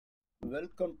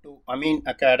Welcome to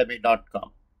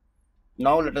aminacademy.com.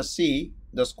 Now let us see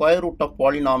the square root of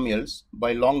polynomials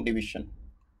by long division.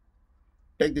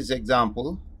 Take this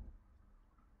example.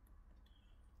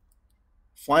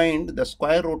 Find the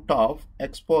square root of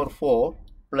x power 4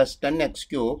 plus 10x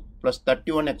cube plus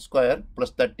 31x square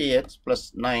plus 30x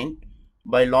plus 9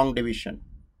 by long division.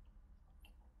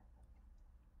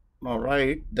 Now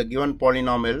write the given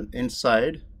polynomial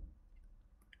inside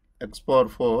x power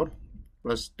 4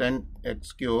 plus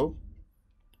 10x cube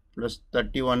plus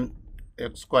 31x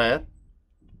square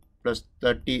plus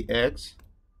 30x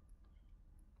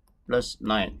plus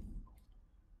 9.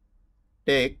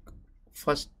 Take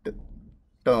first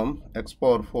term x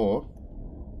power 4.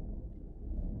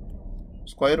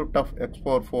 Square root of x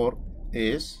power 4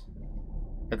 is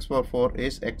x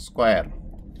square.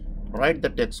 Write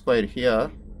that x square here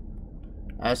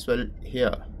as well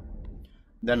here.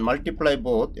 Then multiply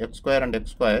both x square and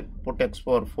x square, put x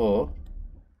power 4,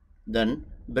 then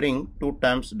bring two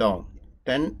terms down,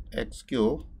 10x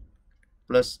cube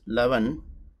plus 11,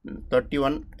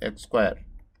 31x square.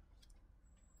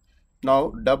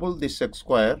 Now double this x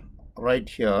square right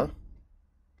here,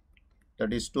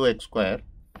 that is 2x square,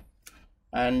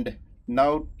 and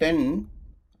now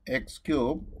 10x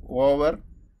cube over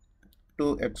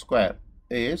 2x square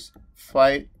is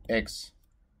 5x.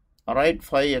 Write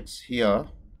 5x here.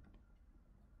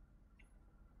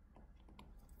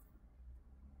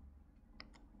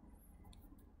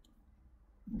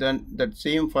 Then that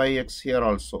same 5x here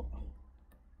also.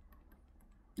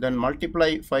 Then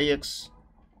multiply 5x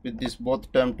with this both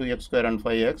term 2x square and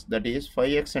 5x, that is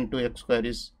 5x and 2x square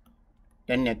is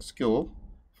 10x cube.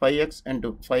 5x and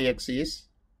 5x is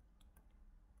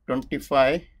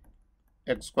 25x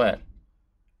square.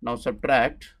 Now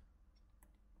subtract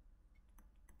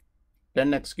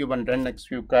 10x cube and 10x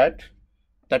cube cut.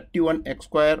 31x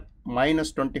square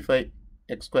minus 25x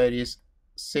square is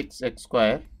 6x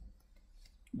square.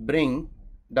 Bring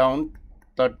down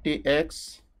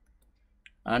 30x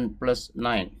and plus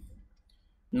 9.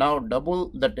 Now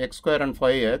double that x square and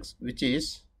 5x, which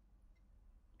is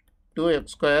 2x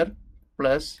square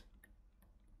plus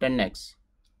 10x.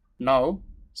 Now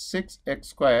 6x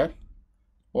square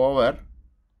over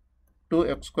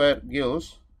 2x square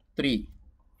gives 3.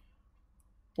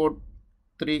 Put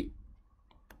 3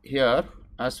 here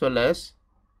as well as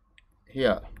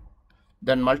here.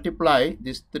 Then multiply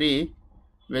this 3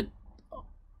 with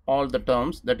all the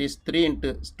terms, that is 3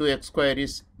 into 2x square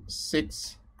is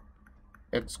 6x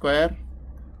square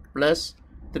plus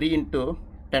 3 into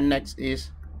 10x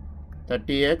is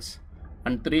 30x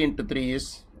and 3 into 3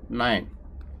 is 9.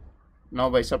 Now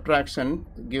by subtraction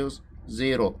gives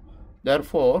 0.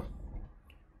 Therefore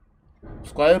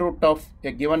square root of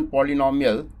a given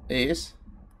polynomial is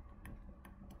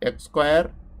x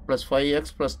square plus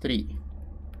 5x plus 3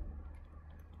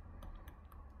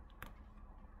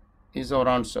 is our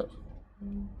answer.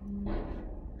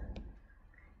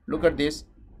 Look at this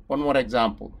one more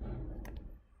example.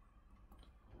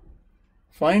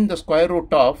 Find the square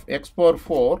root of x power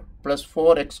 4 plus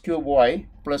 4x cube y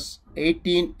plus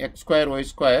 18x square y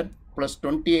square plus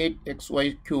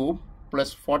 28xy cube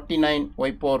plus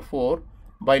 49y power 4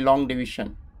 by long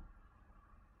division.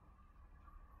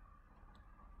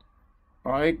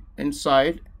 Right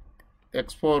inside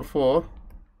x power 4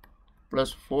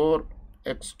 plus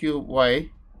 4x cube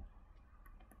y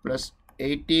plus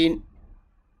 18x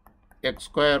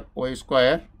square y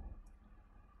square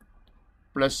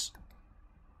plus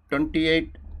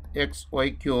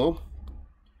 28xy cube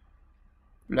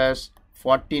plus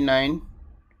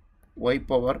 49y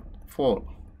power 4.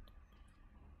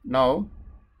 Now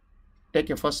take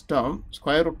a first term,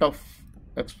 square root of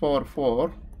x power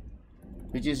 4,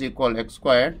 which is equal x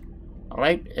squared.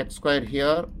 Write x square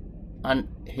here and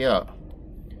here.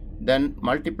 Then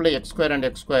multiply x square and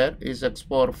x square is x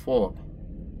power 4.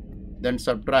 Then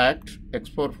subtract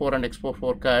x power 4 and x power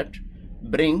 4 cut.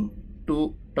 Bring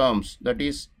two terms, that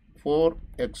is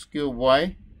 4x cube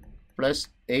y plus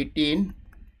 18x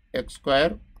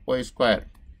square y square.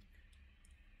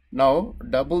 Now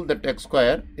double that x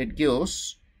square, it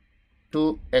gives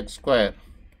 2x square.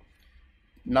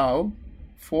 Now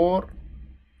 4x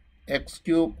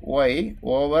cube y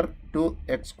over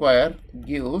 2x square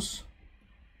gives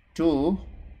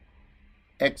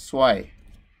 2xy.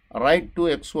 Write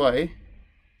 2xy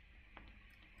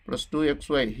plus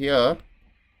 2xy here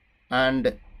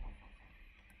and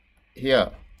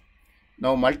here.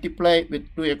 Now multiply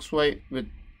with 2xy with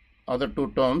other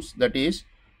two terms, that is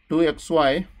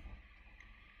 2xy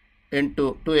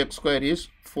into 2x square is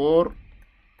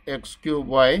 4x cube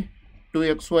y,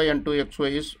 2xy and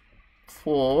 2xy is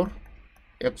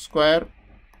 4x square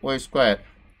y square.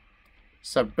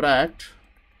 Subtract,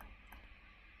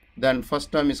 then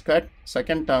first term is cut,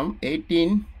 second term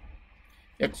 18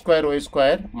 x square y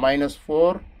square minus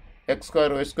 4 x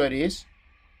square y square is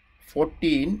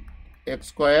 14 x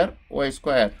square y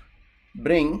square.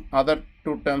 Bring other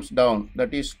two terms down,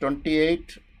 that is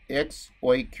 28 x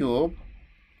y cube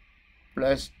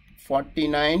plus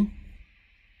 49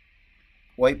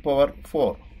 y power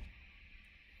 4.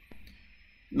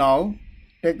 Now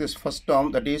take this first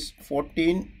term, that is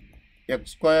 14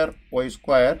 x square y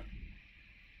square.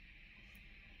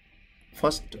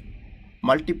 First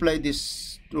multiply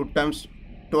these two terms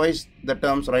twice, the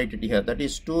terms write it here, that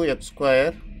is 2x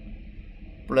square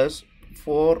plus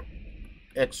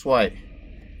 4xy.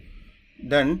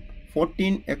 Then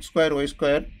 14x square y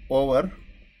square over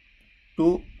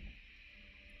 2x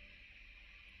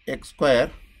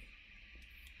square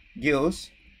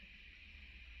gives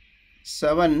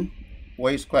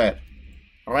 7y square.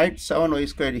 Write 7y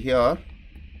square here.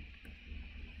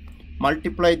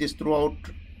 Multiply this throughout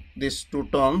these two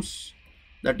terms,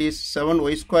 that is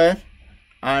 7y square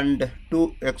and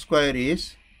 2x square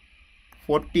is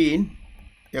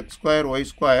 14x square y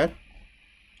square,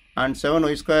 and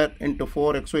 7y square into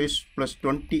 4xy is plus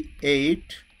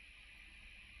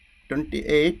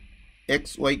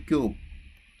 28xy cube.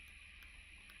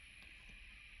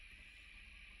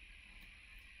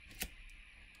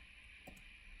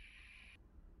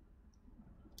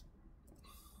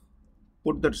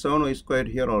 Put that 7y square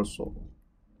here also.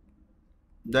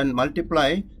 Then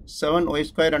multiply 7y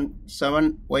square and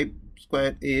 7y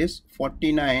square is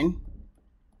 49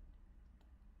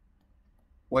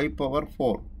 y power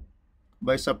 4.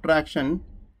 By subtraction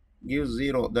gives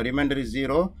 0. The remainder is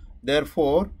 0.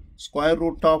 Therefore, square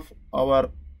root of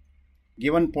our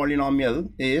given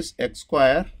polynomial is x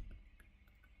square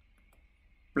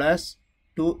plus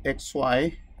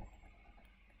 2xy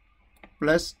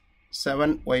plus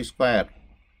 7y square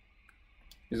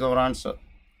is our answer.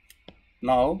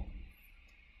 Now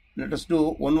let us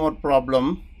do one more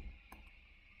problem.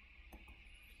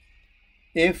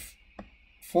 If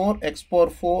 4x power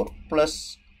 4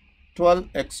 plus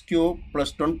 12x cube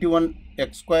plus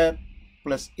 21x square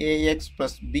plus ax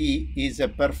plus b is a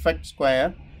perfect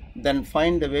square, then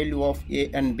find the value of a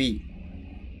and b.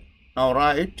 Now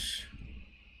write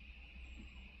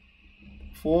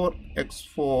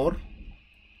 4x4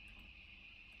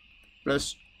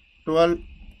 plus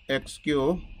 12x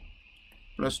cube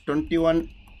plus 21x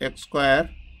square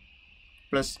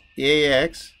plus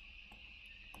ax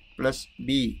plus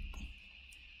b.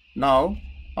 Now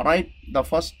write the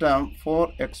first term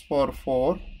 4x power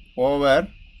 4 over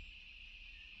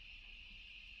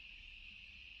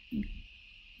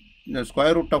the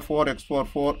square root of 4x power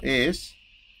 4 is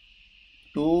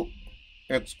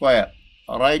 2x square.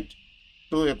 Write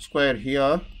 2x square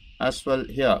here as well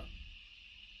here.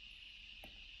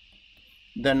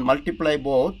 Then multiply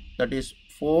both, that is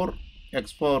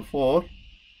 4x power 4.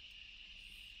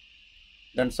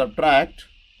 Then subtract,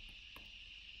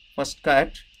 first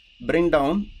cut, bring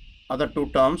down other two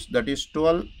terms, that is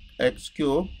 12x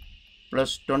cube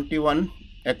plus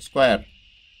 21x square.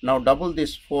 Now double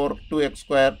this for 2x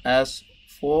square as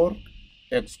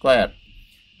 4x square.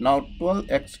 Now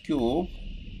 12x cube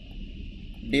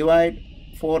divide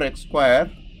 4x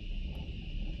square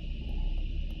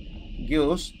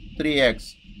gives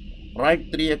 3x.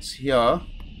 Write 3x here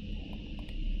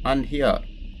and here.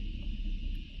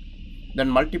 Then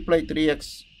multiply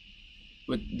 3x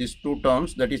with these two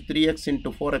terms, that is 3x into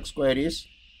 4x square is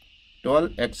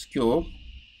 12x cube.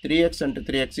 3x into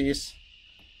 3x is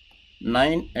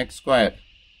 9x square.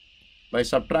 By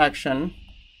subtraction,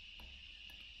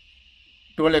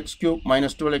 12x cube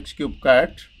minus 12x cube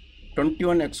cut,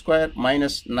 21x square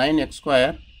minus 9x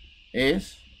square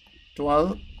is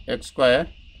 12x square.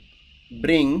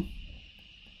 Bring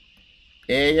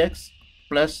ax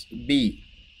plus b.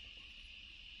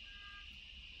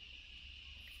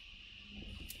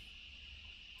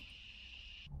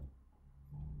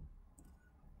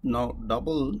 Now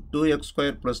double 2x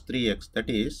square plus 3x, that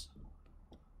is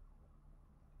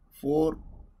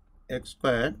 4x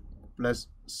square plus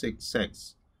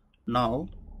 6x. Now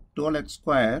 12x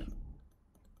square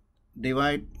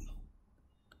divide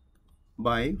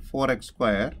by 4x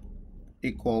square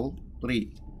equal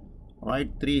 3.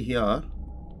 Write 3 here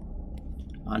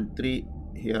and 3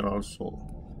 here also.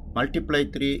 Multiply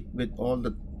 3 with all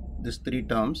these three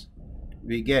terms.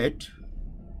 We get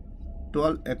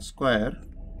 12x square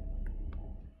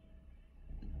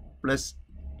plus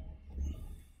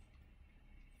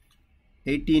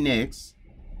 18x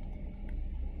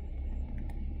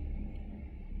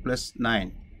plus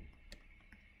 9.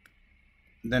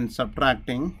 then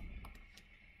subtracting,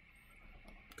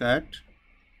 cut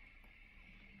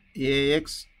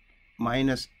ax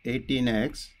minus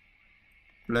 18x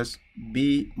plus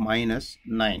b minus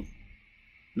 9.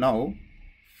 Now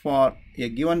for a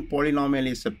given polynomial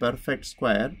is a perfect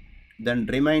square, then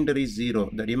remainder is 0.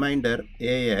 The remainder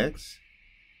ax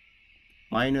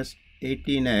minus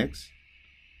 18x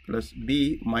plus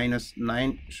b minus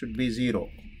 9 should be 0.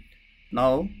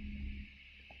 Now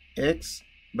x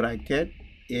bracket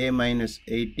a minus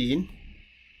 18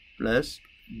 plus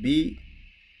b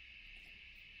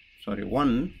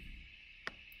 1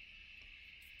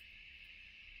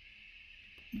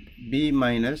 b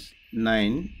minus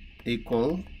 9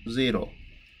 equal 0.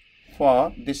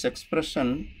 For this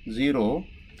expression 0,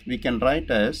 we can write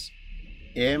as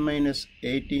a minus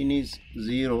 18 is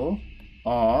 0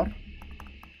 or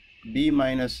b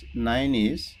minus 9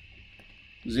 is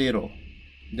 0.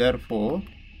 Therefore,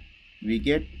 we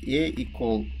get a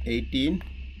equal 18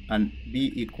 and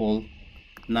b equal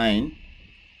 9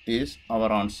 is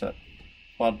our answer.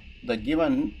 For the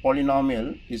given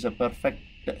polynomial is a perfect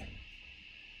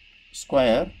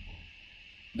square,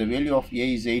 the value of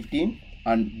a is 18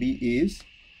 and b is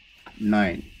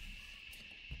 9.